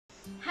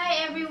Hi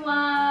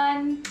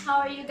everyone!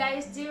 How are you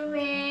guys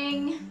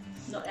doing?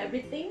 Not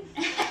everything.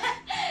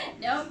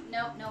 Nope,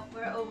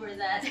 we're over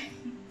that.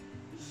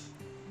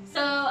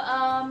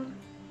 So,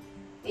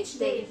 which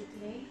day is it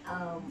today?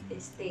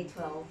 It's day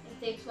 12.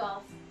 It's day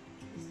 12.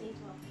 It's day 12.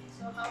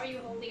 So how are you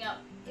holding up?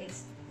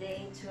 It's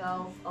day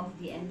 12 of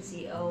the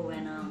MCO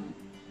when I'm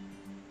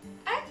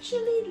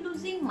actually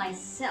losing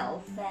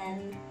myself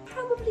and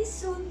probably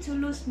soon to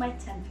lose my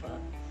temper.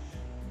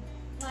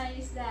 Why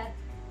is that?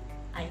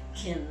 I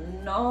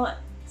cannot.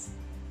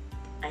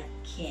 I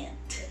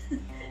can't.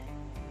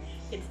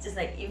 It's just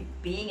like if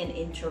being an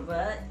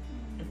introvert,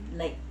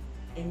 like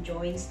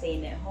enjoying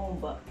staying at home,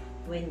 but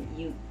when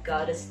you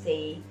gotta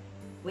stay,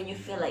 when you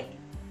feel like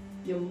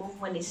your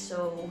movement is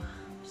so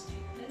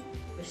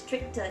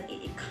restricted,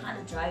 it kind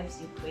of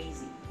drives you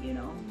crazy, you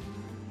know.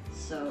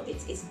 So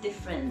it's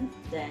different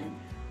than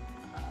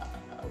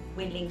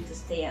willing to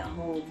stay at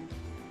home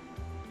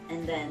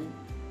and then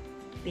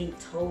being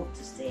told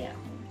to stay at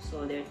home.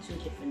 So they're two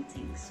different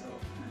things. So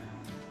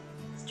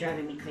it's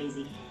driving me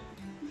crazy.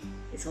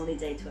 It's only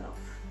day 12.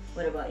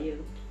 What about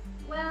you?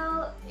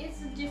 Well,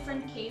 it's a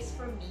different case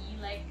for me.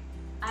 Like,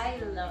 I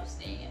love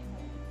staying at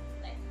home.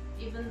 Like,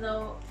 even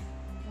though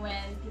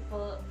when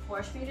people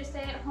force me to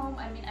stay at home,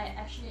 I mean, I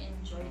actually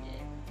enjoyed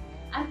it.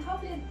 I'm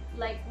probably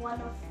like one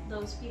of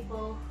those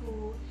people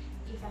who,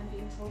 if I'm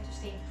being told to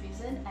stay in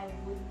prison, I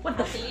would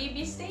happily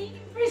be staying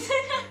in prison.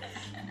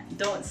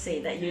 Don't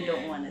say that you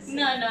don't want to say.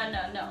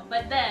 No.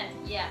 But then,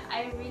 yeah,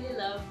 I really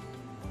love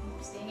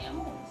staying at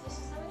home. This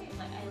is how it is.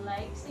 Like, I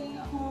like staying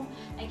at home.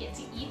 I get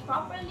to eat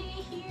properly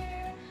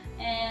here,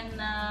 and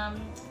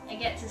I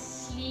get to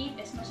sleep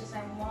as much as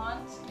I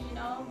want, you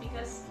know,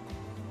 because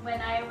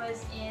when I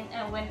was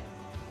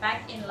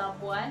back in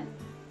Labuan,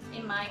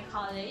 in my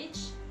college,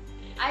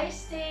 I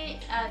stay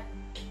at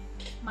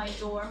my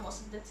dorm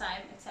most of the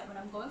time, except when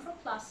I'm going for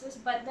classes.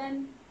 But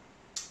then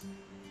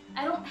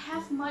I don't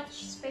have much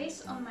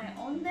space on my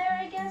own there,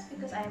 I guess,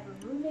 because I have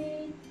a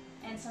roommate,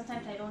 and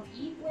sometimes I don't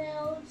eat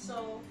well.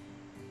 So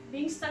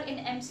being stuck in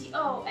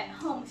MCO at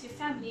home with your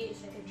family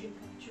is like a dream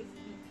come true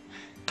for me.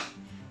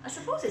 I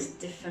suppose it's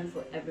different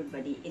for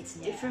everybody. It's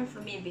different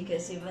for me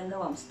because even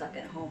though I'm stuck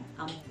at home,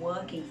 I'm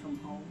working from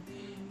home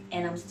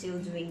and I'm still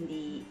doing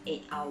the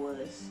 8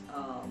 hours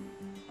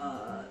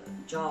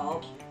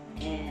job,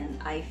 and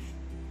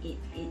it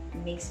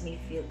makes me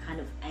feel kind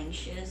of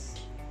anxious,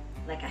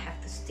 like I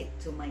have to stick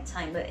to my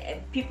time. But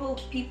people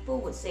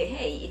would say,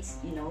 hey, it's,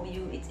 you know,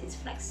 it's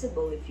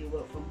flexible if you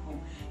work from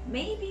home.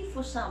 Maybe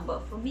for some,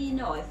 but for me,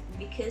 no,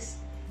 because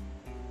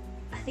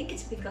I think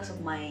it's because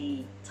of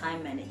my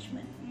time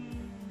management.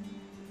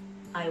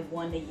 I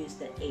want to use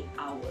that 8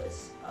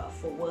 hours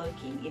for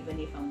working, even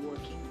if I'm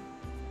working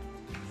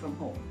from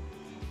home.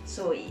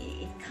 So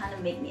it kind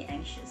of made me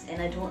anxious,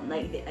 and I don't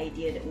like the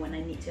idea that when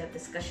I need to have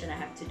discussion, I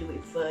have to do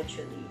it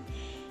virtually.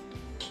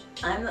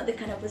 I'm not the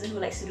kind of person who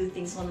likes to do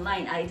things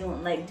online. I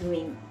don't like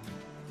doing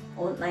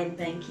online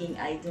banking.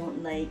 I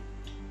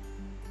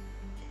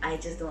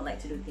just don't like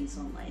to do things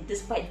online,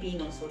 despite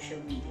being on social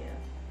media.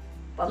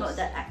 But I'm not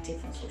that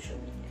active on social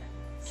media.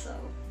 So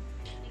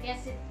I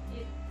guess it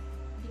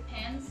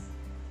depends,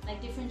 like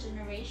different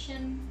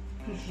generation,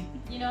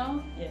 you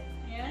know? Yeah.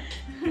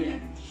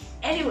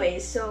 Anyway,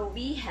 so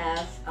we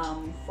have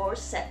 4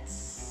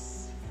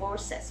 sets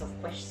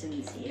of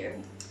questions here.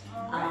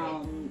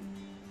 Alright.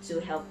 To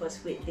help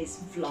us with this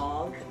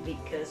vlog,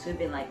 because we've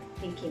been like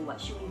thinking, what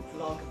should we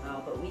vlog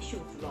about? But we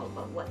should vlog,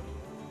 but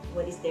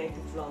what is there to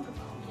vlog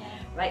about? Yeah.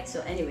 Right?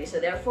 So anyway, so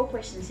there are 4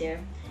 questions here.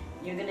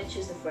 You're gonna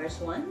choose the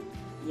first one.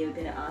 You're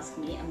gonna ask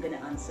me, I'm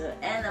gonna answer,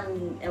 and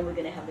we're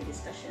gonna have a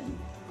discussion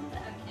on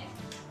that. Okay.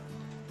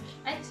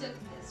 I took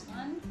this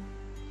one.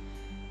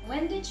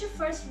 When did you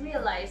first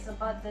realize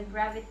about the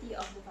gravity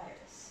of the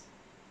virus?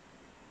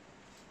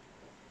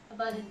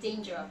 About the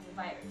danger of the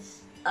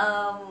virus?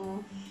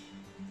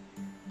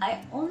 I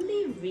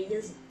only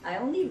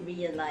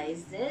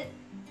realized it.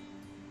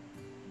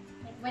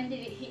 Like, when did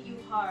it hit you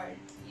hard,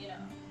 you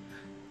know?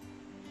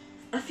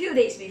 A few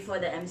days before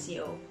the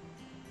MCO.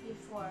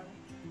 Before.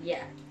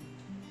 Yeah.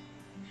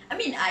 I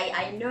mean,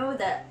 I know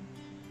that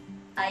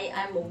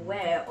I'm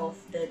aware of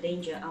the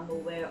danger. I'm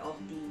aware of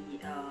the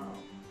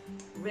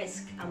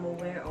risk. I'm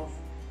aware of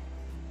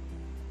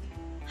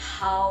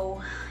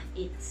how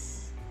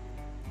it's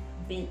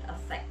been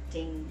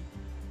affecting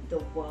the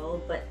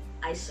world, but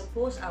I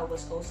suppose I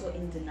was also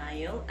in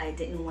denial. I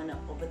didn't want to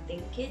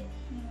overthink it,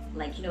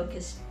 like, you know,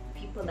 because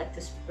people like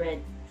to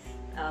spread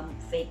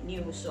fake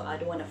news, so I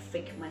don't want to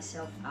freak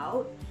myself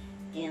out.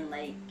 And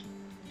like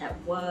at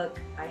work,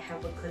 I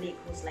have a colleague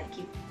who's like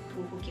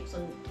who keeps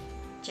on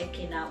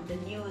checking out the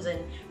news and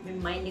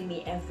reminding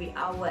me every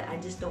hour. I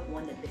just don't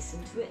want to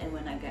listen to it, and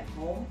when I get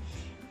home,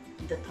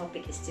 the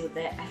topic is still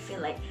there. I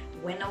feel like,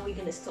 when are we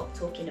gonna stop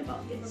talking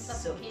about this?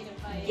 So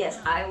yes,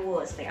 I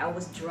was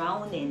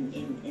drowning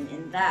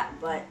in that,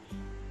 but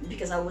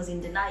because I was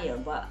in denial.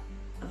 But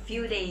a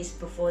few days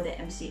before the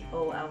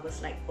MCO, I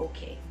was like,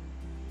 okay,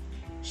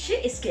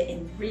 shit is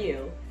getting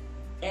real.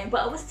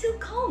 but I was still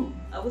calm.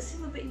 I was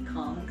still a bit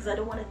calm because I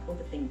don't want to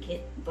overthink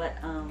it. But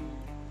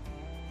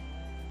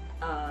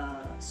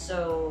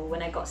so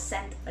when I got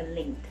sent a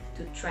link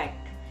to track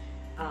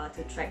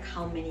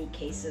how many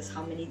cases,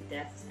 how many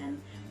deaths,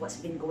 and what's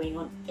been going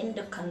on in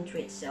the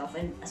country itself,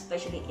 and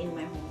especially in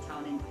my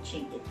hometown in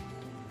Kuching,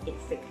 it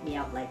freaked me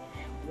out. Like,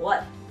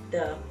 what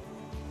the?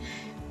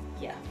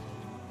 Yeah.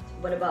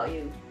 What about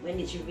you? When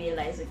did you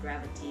realize the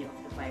gravity of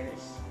the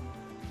virus?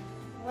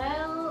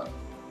 Well,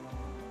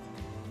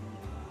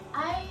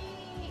 I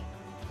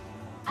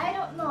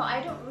don't know.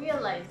 I don't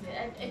realize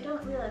it. I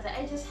don't realize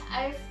it.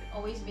 I've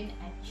always been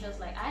anxious.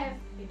 Like, I have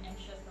been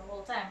anxious the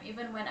whole time.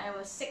 Even when I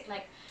was sick.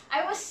 Like,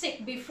 I was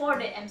sick before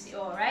the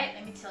MCO, right?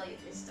 Let me tell you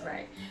this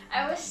story.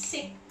 I was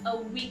sick a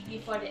week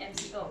before the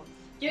MCO.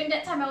 During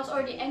that time, I was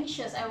already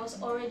anxious. I was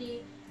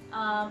already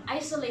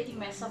isolating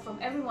myself from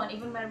everyone,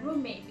 even my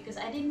roommate, because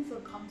I didn't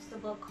feel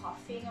comfortable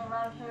coughing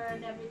around her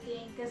and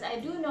everything. Because I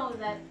do know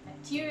that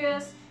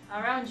bacteria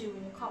around you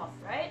when you cough,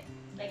 right?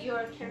 Like, you're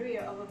a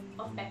carrier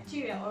of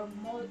bacteria, or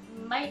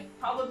might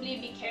probably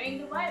be carrying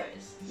the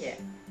virus. Yeah.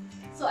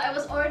 So I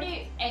was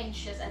already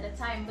anxious at the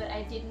time, but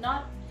I did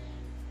not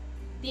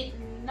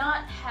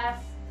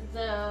have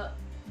the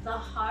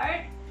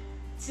heart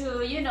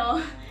to, you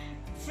know,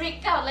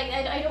 freak out. Like,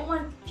 I don't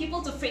want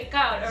people to freak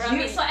out around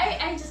me, so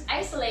I just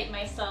isolate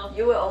myself.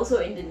 You were also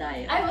in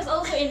denial. I was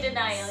also in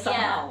denial.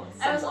 Somehow,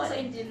 yeah, I was also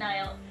in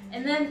denial.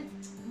 And then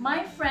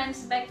my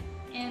friends back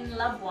in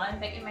Labuan,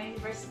 back in my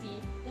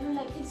university, they were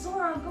like, "Hey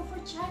Zora, go for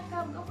a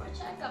checkup, go for a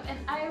checkup." And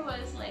I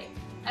was,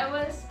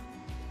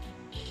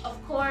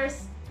 of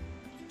course,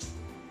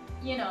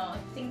 you know,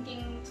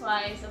 thinking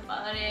twice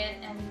about it,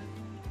 and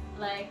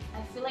like,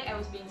 I feel like I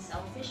was being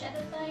selfish at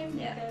the time,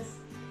 because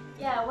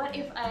yeah, what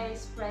if I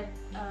spread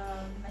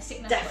my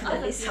sickness for other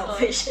people?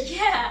 Selfish.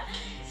 Yeah.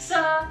 So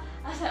I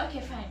was like,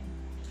 okay, fine.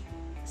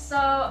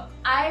 So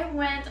I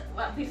went,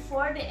 well,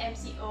 before the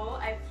MCO,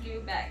 I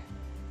flew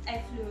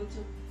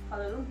to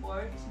Kuala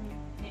Lumpur to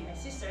meet my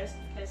sisters,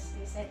 because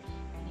they said I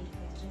need to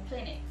go to the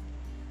clinic.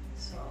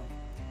 So I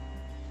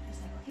was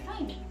like, okay,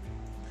 fine.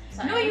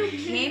 So no, you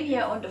came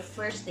here on the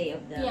first day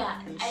of the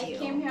MCO. I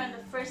came here on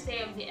the first day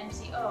of the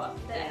MCO.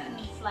 After that, I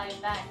couldn't fly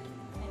back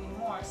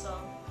anymore.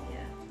 So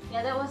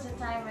yeah, that was the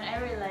time when I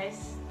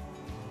realized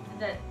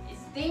that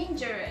it's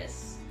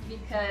dangerous,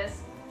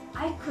 because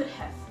I could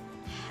have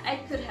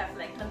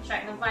like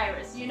contracted the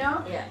virus, you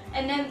know? Yeah.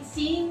 And then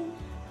seeing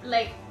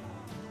like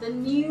the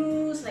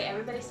news, like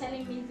everybody's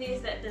telling me this,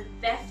 that the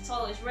death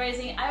toll is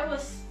rising, I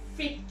was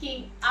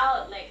freaking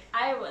out. Like,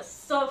 I was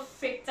so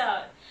freaked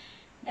out.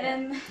 And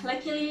then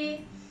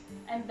luckily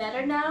I'm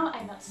better now.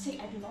 I'm not sick.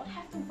 I do not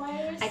have the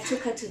virus. I took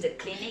her to the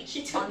clinic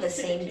on the to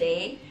same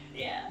day.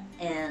 Yeah.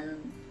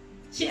 And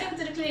she took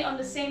to the clinic on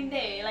the same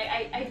day. Like,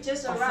 I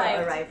just of arrived.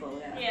 her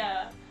arrival,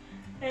 Yeah.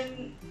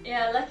 And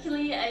yeah,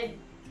 luckily I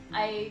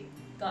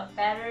got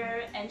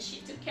better, and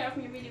she took care of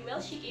me really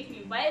well. She gave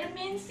me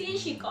vitamin C,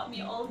 she got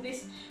me all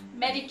this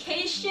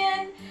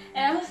medication,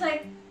 and I was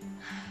like,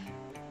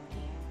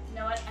 you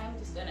know what, I'm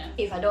just gonna...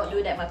 If I don't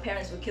do that, my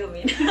parents will kill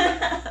me.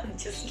 I'm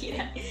just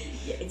kidding.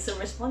 Yeah, it's a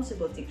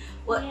responsibility.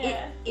 Well,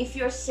 if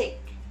you're sick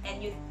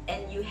and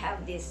you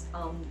have this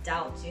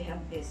doubts, you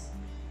have this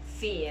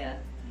fear,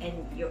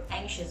 and you're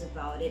anxious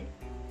about it,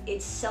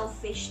 it's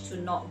selfish to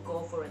not go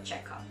for a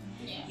checkup.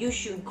 Yeah. You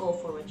should go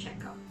for a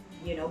checkup,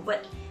 you know.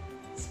 But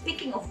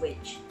speaking of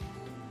which,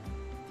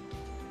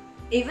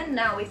 even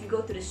now, if you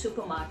go to the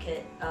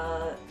supermarket,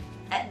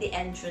 at the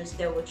entrance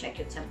they will check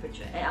your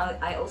temperature, and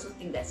I also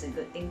think that's a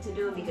good thing to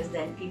do, because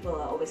then people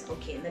are always,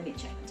 okay, let me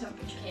check the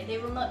temperature. Okay, they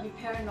will not be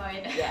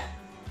paranoid. Yeah.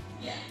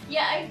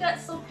 Yeah, I got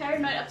so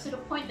paranoid up to the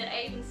point that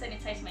I even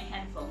sanitized my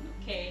handphone,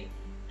 okay?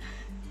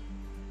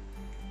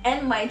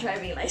 And my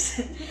driving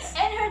license.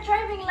 And her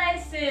driving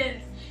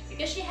license!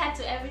 Because she had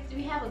to,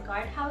 we have a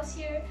guardhouse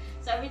here,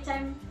 so every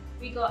time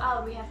we go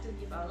out, we have to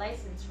give our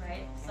license,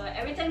 right? So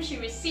every time she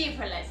received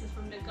her license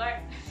from the guard,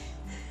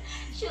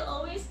 she'll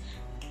always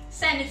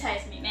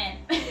sanitize me, man.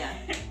 Yeah,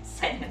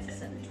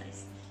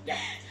 sanitize. Yeah.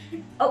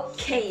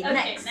 Okay,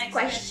 next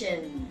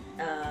question.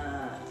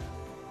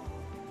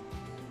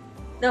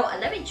 No,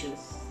 let me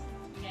choose.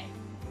 Okay.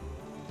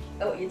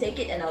 Oh, you take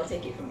it and I'll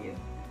take it from you.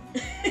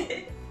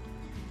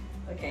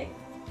 Okay.